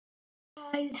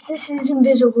Guys, this is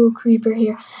Invisible Creeper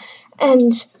here,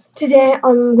 and today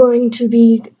I'm going to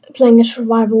be playing a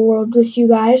survival world with you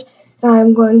guys.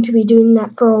 I'm going to be doing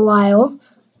that for a while.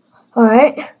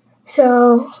 Alright,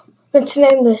 so let's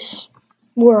name this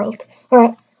world.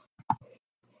 Alright,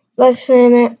 let's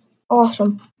name it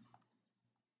Awesome.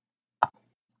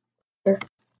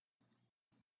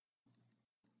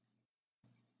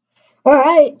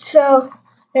 Alright, so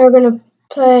now we're gonna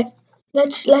play.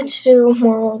 Let's do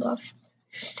more world of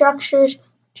structures.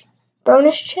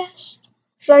 Bonus chest?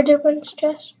 Should I do bonus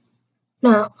chest?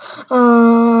 No.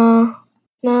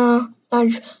 No.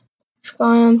 Large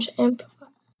biomes amplify.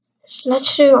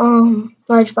 Let's do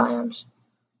large biomes.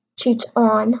 Cheats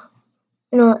on.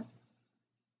 You know what?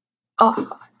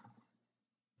 Oh,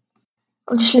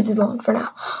 I'll just leave it alone for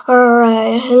now.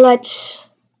 Alright, let's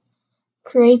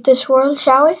create this world,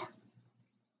 shall we?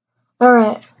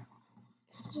 Alright.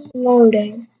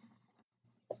 Loading.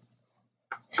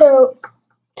 So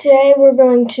today we're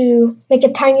going to make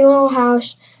a tiny little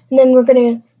house, and then we're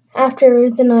gonna, after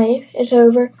the night is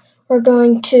over, we're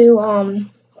going to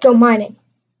go mining.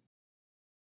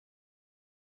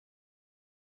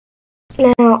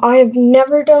 Now, I have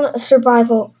never done a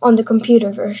survival on the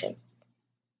computer version.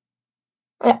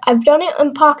 I've done it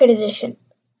on Pocket Edition,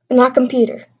 but not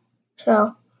computer.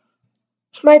 So,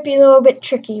 this might be a little bit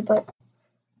tricky, but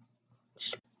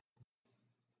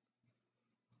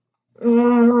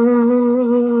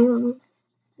move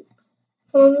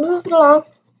it along.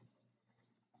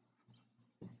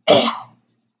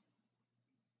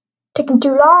 Taking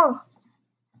too long.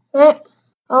 Right?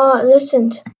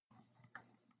 Listen.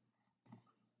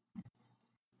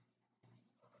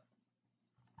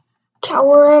 Cow,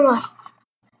 where am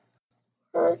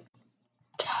I?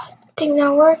 Thing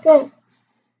not working.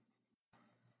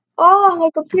 Oh, my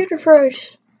computer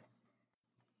froze.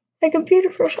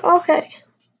 Okay.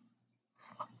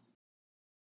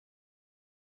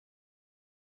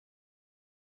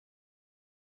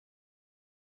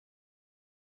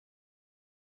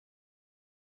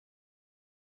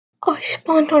 Oh, I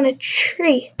spawned on a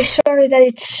tree. Sorry that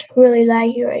it's really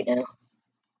laggy right now.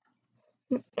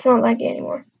 It's not laggy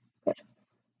anymore. But,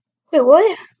 wait,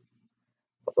 what?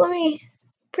 Let me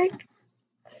break.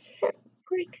 I can't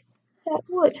break that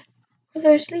wood. Are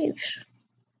those leaves?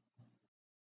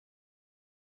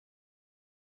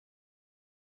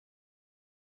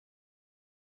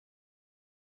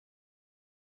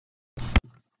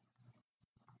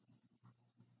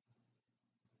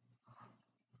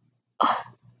 Oh,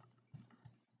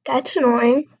 that's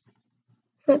annoying.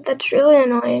 That's really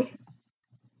annoying.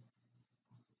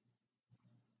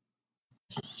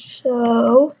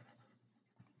 So,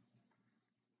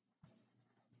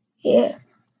 yeah.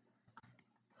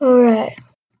 Alright.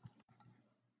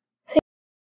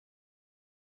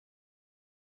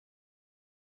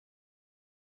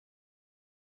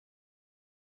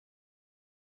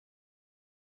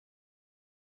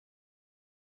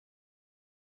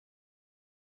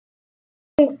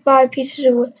 I think 5 pieces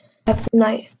of wood at the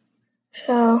night.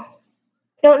 So,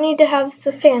 don't need to have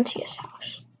the fanciest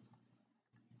house.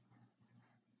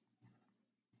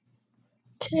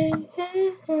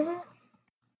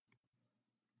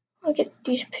 Look at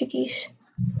these piggies.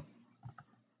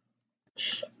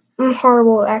 I'm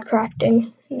horrible at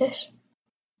crafting in this.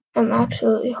 I'm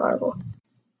absolutely horrible.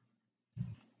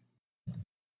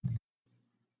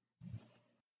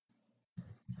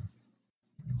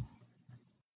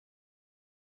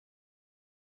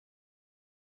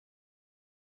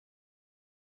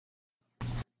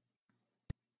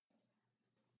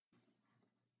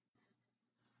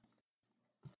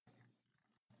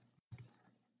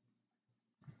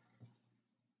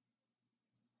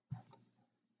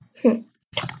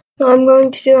 What I'm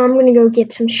going to go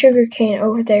get some sugarcane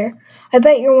over there. I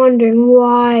bet you're wondering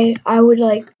why I would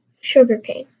like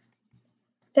sugarcane.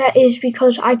 That is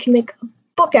because I can make a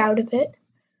book out of it.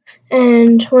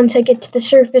 And once I get to the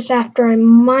surface after I'm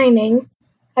mining,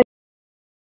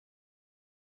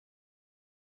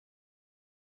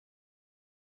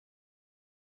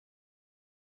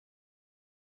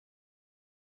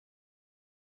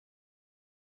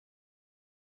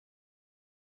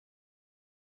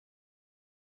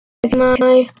 I can make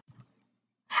my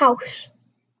house.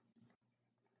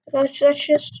 Let's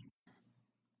just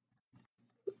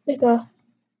make a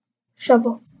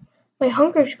shovel. My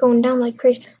hunger's going down like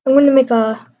crazy. I'm gonna make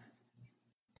an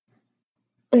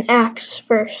axe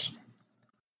first,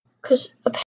 cause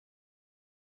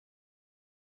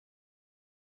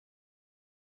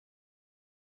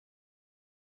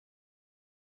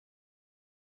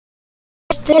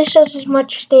this does as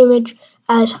much damage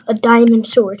as a diamond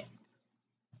sword.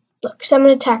 Look, 7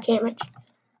 attack damage.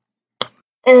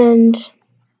 and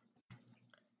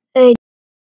a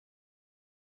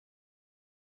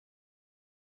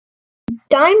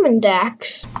diamond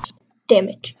axe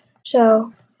damage.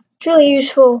 So it's really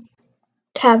useful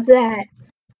to have that.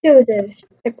 Two of those.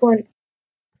 Like one.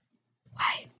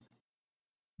 Why?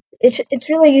 It's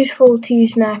really useful to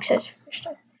use an axe as for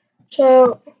stuff.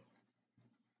 So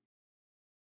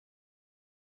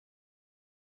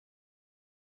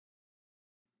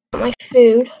my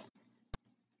food.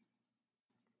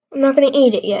 I'm not gonna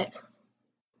eat it yet.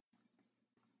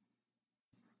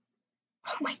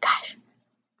 Oh my gosh.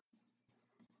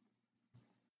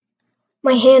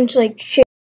 My hand's like shaking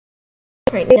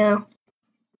right now.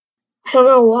 I don't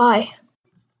know why.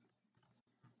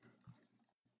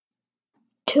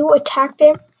 2 attack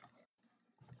damage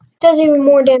does even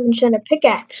more damage than a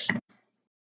pickaxe.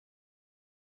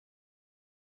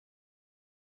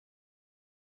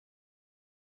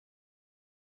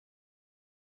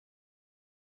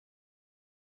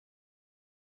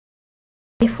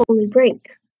 They fully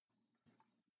break.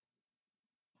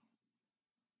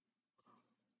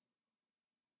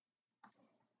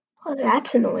 Oh,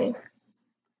 that's annoying.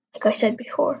 Like I said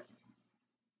before.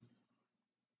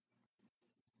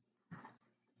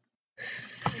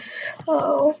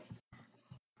 So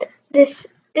this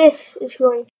is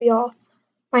going to be all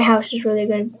my house is really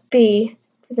going to be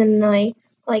for the night.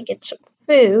 Like get some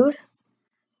food.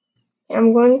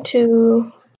 I'm going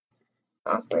to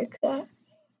not break that.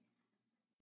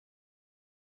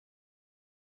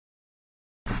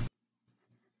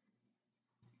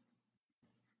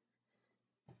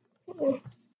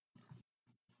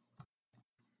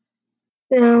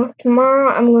 Now tomorrow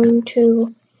I'm going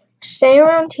to stay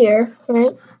around here, right?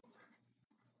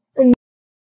 And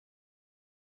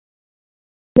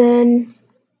then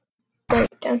right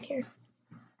down here.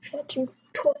 Shut some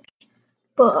torch.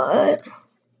 But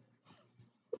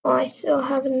I still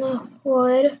have enough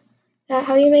wood. Is that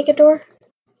how you make a door?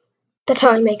 That's how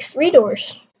I make 3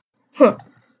 doors. Huh.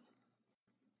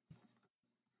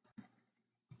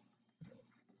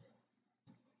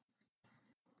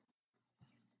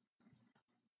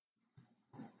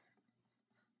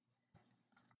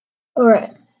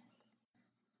 Alright.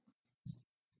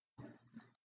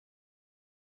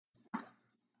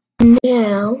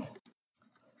 Now,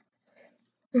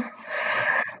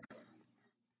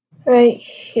 right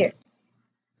here.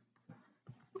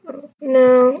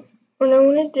 Now, what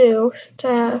I'm going to do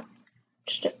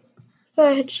is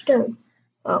I had stone.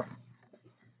 Oh,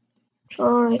 it's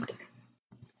all right there.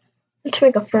 Let's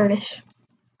make a furnace.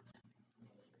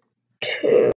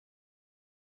 2,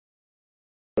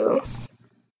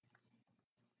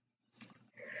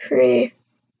 3.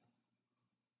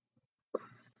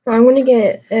 I'm going to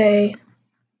get a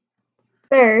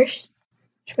first.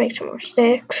 Let's make some more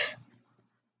sticks.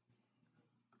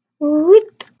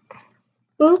 Woot,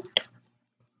 woot,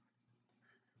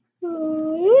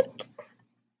 woot,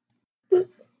 woot,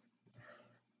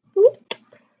 woot.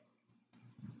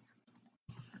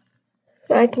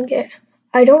 So I can get.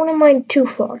 I don't want to mine too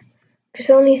far, because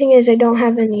the only thing is I don't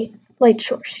have any light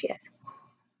source yet.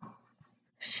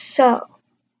 So,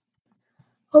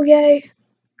 oh yay,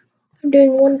 I'm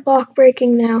doing 1 block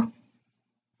breaking now.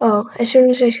 Oh, as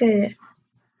soon as I say it,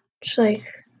 it's like,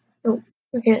 nope,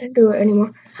 I can't do it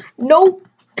anymore. Nope,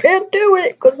 can't do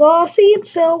it, because I said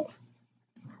so.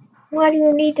 Why do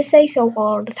you need to say so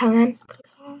all the time? Because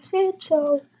I said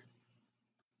so.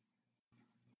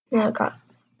 Now I got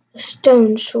a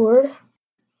stone sword.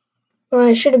 Well,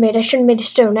 I should have made a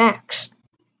stone axe.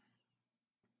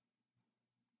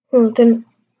 Then,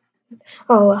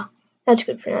 oh well, that's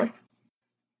good for now.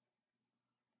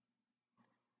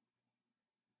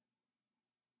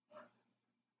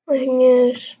 The thing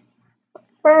is,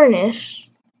 furnace.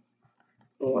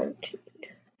 Is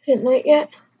it night yet?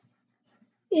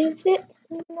 Is it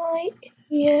night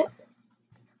yet?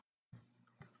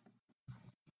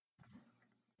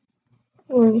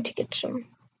 I'm going to get some.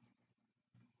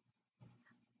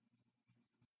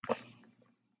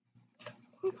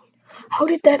 How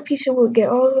did that piece of wood get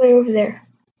all the way over there?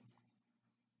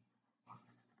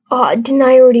 Didn't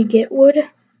I already get wood?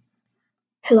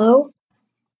 Hello?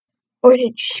 Or is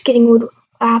it just getting wood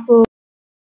apple?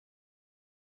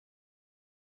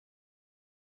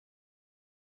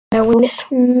 I want to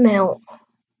smell.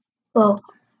 Well,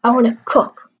 I want to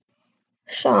cook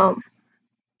some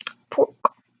pork.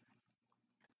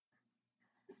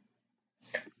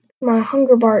 My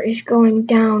hunger bar is going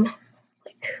down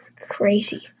like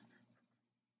crazy.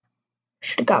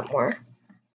 Should have got more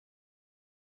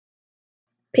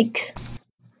pigs.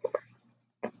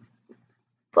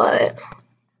 But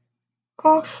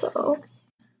also,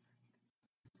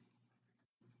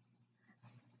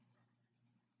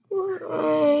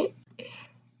 Alright.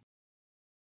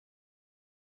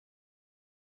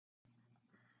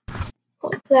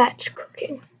 Well, that's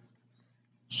cooking.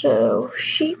 So,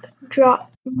 sheep,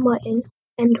 drop, mutton,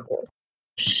 and whole.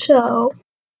 So,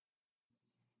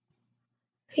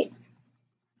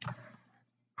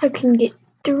 I can get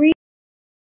 3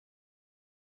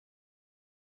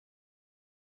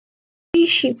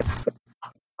 sheep.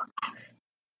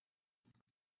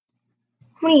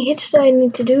 How many hits do I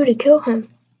need to do to kill him?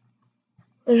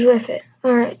 It's worth it.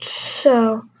 Alright,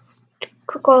 so,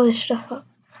 cook all this stuff up.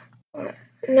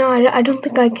 No, I don't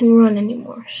think I can run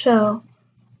anymore, so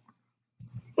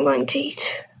I'm going to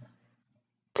eat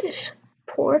this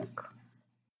pork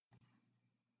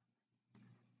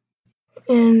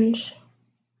and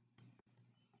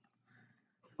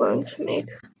I'm going to make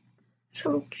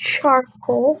some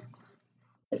charcoal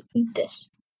and eat this.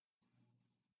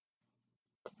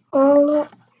 Oh,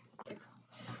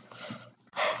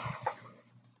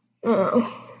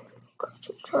 got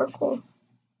some charcoal.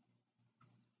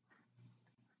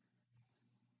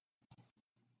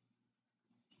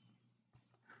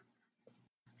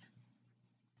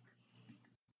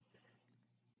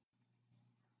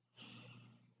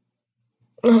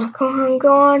 Oh, come on,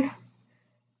 go on.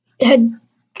 It had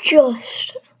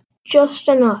just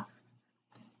enough.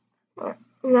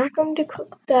 I'm not going to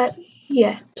cook that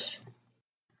yet.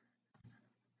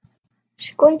 Is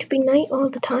it going to be night all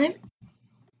the time?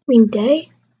 I mean day?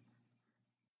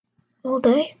 All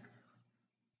day?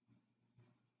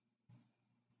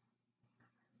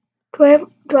 Do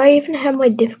I even have my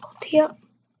difficulty up?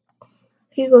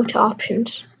 You go to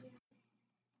options.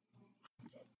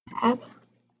 Tab.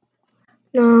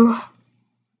 No.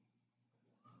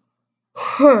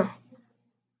 Huh.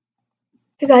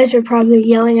 You guys are probably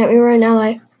yelling at me right now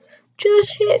like,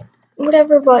 just hit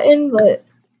whatever button, but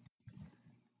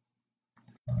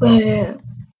bam.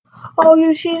 Oh,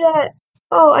 you see that?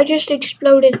 Oh, I just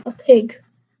exploded a pig.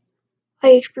 I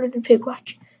exploded a pig,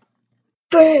 watch.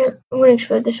 Bam! I'm gonna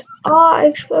explode this. Oh, I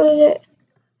exploded it.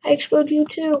 I explode you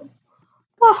too.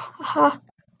 Oh, haha.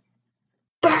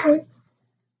 Bam!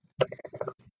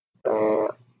 Bam!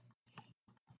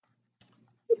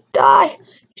 Die!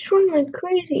 He's running like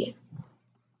crazy.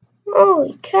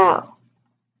 Holy cow.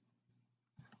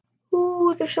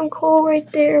 Ooh, there's some coal right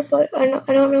there, but I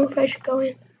don't know if I should go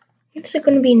in. It's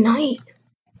gonna be night.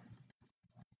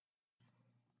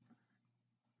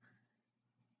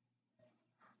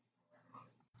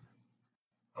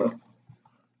 Huh.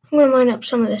 I'm gonna mine up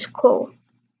some of this coal.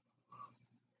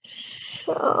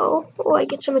 So, I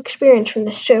get some experience from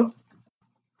this too.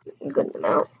 A good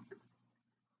amount.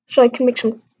 So I can make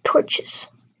some torches.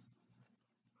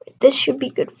 This should be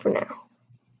good for now.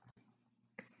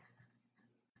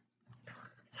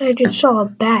 So I just saw a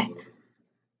bat.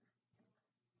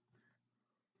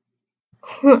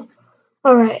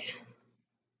 Alright.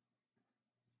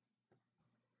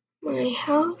 My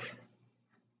house?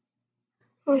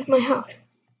 Where's my house?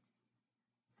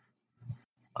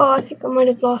 Oh, I think I might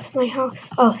have lost my house.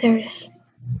 Oh, there it is.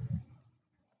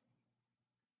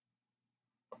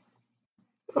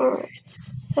 Alright,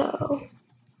 so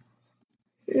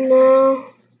now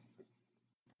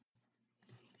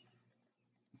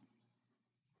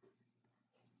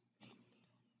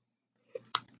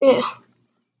yeah.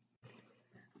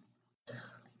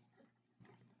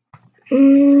 Now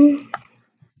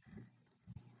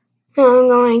I'm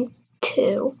going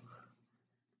to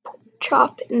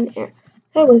chop in there.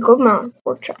 There we go, Mom.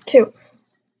 Pork chop too.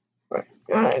 Right,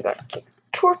 now I got some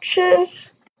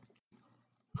torches.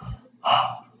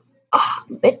 I'm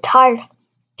a bit tired.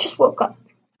 Just woke up.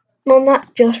 Well,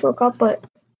 not just woke up, but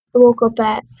I woke up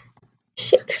at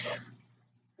 6.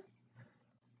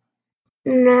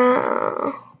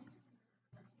 Now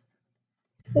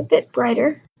it's a bit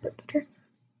brighter.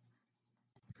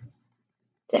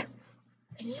 There.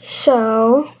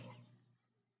 So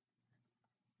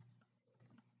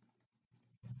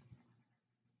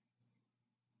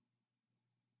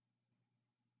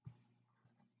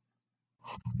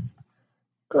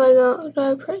do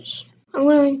I press? I'm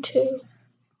going to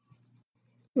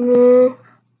Oh.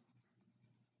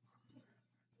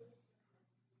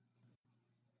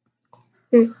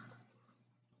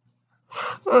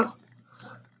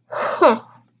 Huh.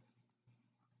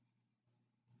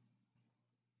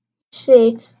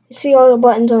 See all the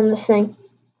buttons on this thing.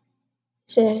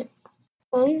 See,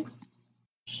 one,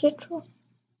 Ctrl,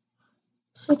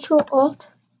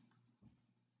 Alt,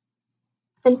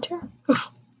 Enter,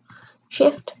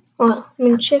 Shift. Well, I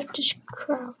mean Shift is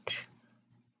crouch.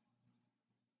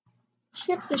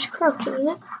 Shift is crouch, isn't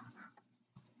it?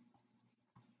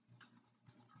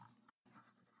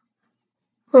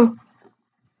 Huh.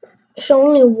 So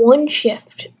only one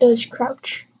shift does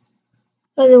crouch.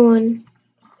 The other one,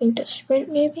 I think, does sprint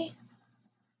maybe.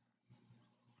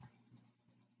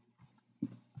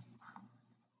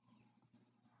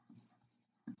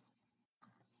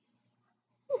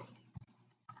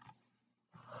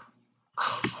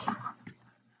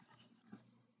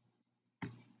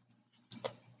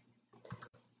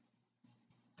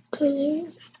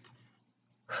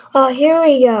 Oh, here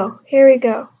we go. Here we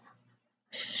go.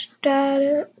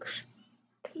 Statics,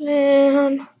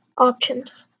 plan, options,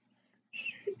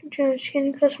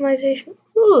 skin customization.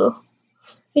 Ooh,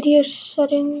 video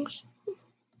settings.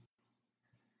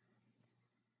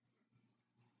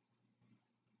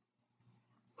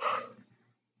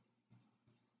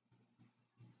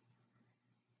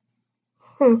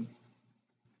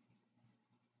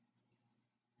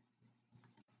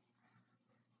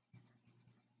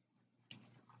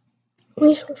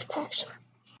 Resource packs.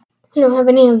 I don't have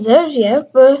any of those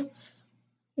yet, but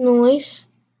noise,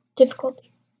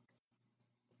 difficulty,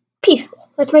 peaceful.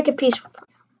 Let's make it peaceful.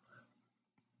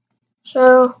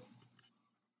 So,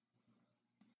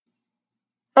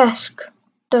 ask,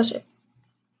 does it?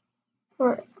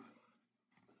 Alright.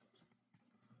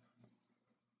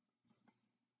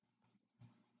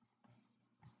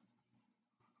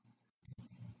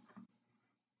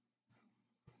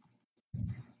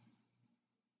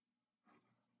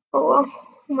 Oh well,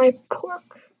 my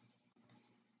pork.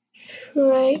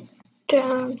 Right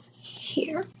down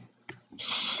here.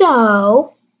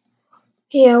 So,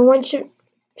 yeah, once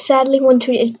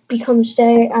it becomes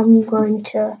day, I'm going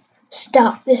to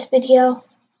stop this video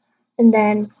and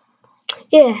then,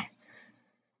 yeah,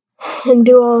 and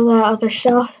do all that other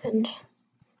stuff and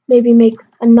maybe make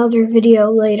another video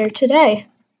later today.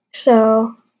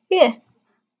 So, yeah.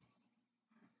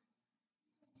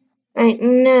 Right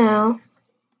now,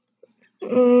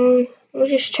 we'll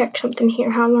just check something here.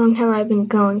 How long have I been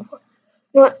going for?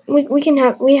 What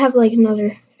we have like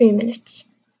another 3 minutes.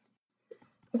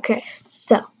 Okay,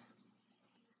 so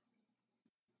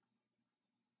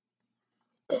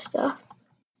this stuff.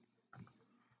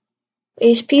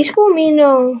 Is peaceful mean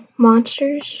no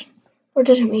monsters? Or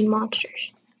does it mean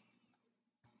monsters?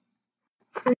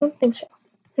 I don't think so.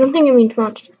 I don't think it means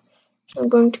monsters. So I'm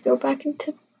going to go back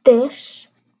into this.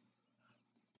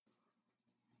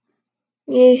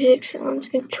 Music, sounds,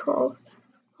 control,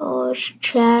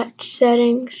 chat,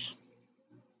 settings,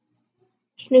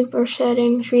 snooper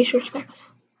settings, resource pack,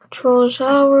 controls.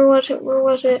 Oh, where was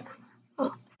it?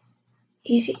 Oh,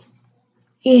 easy.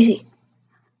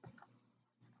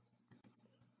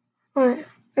 Alright,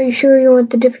 are you sure you want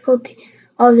the difficulty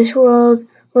of this world?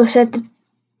 We'll set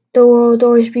the world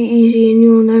always be easy and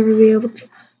you will never be able to.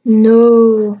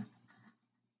 No.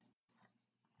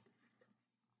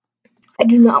 I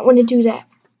do not want to do that.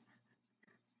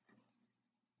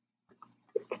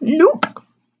 Nope.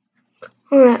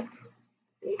 Alright.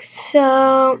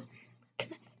 So, can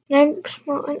I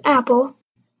smell an apple?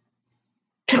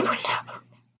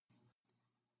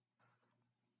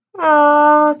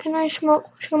 Can I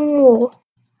smoke some wool?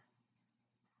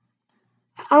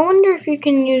 I wonder if you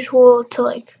can use wool to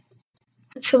like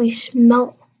actually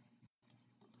smelt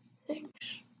things.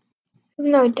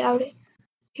 Even though I doubt it.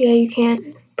 Yeah, you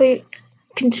can't. But you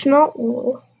can smelt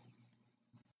wool.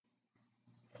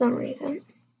 For some reason.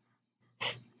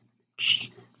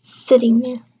 Just sitting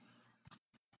there.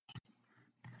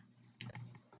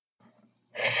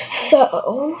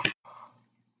 So,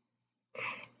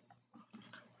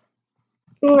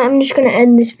 I'm just going to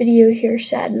end this video here,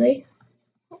 sadly.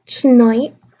 It's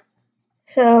night.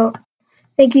 So,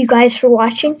 thank you guys for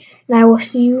watching, and I will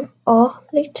see you all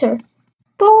later.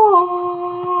 Bye!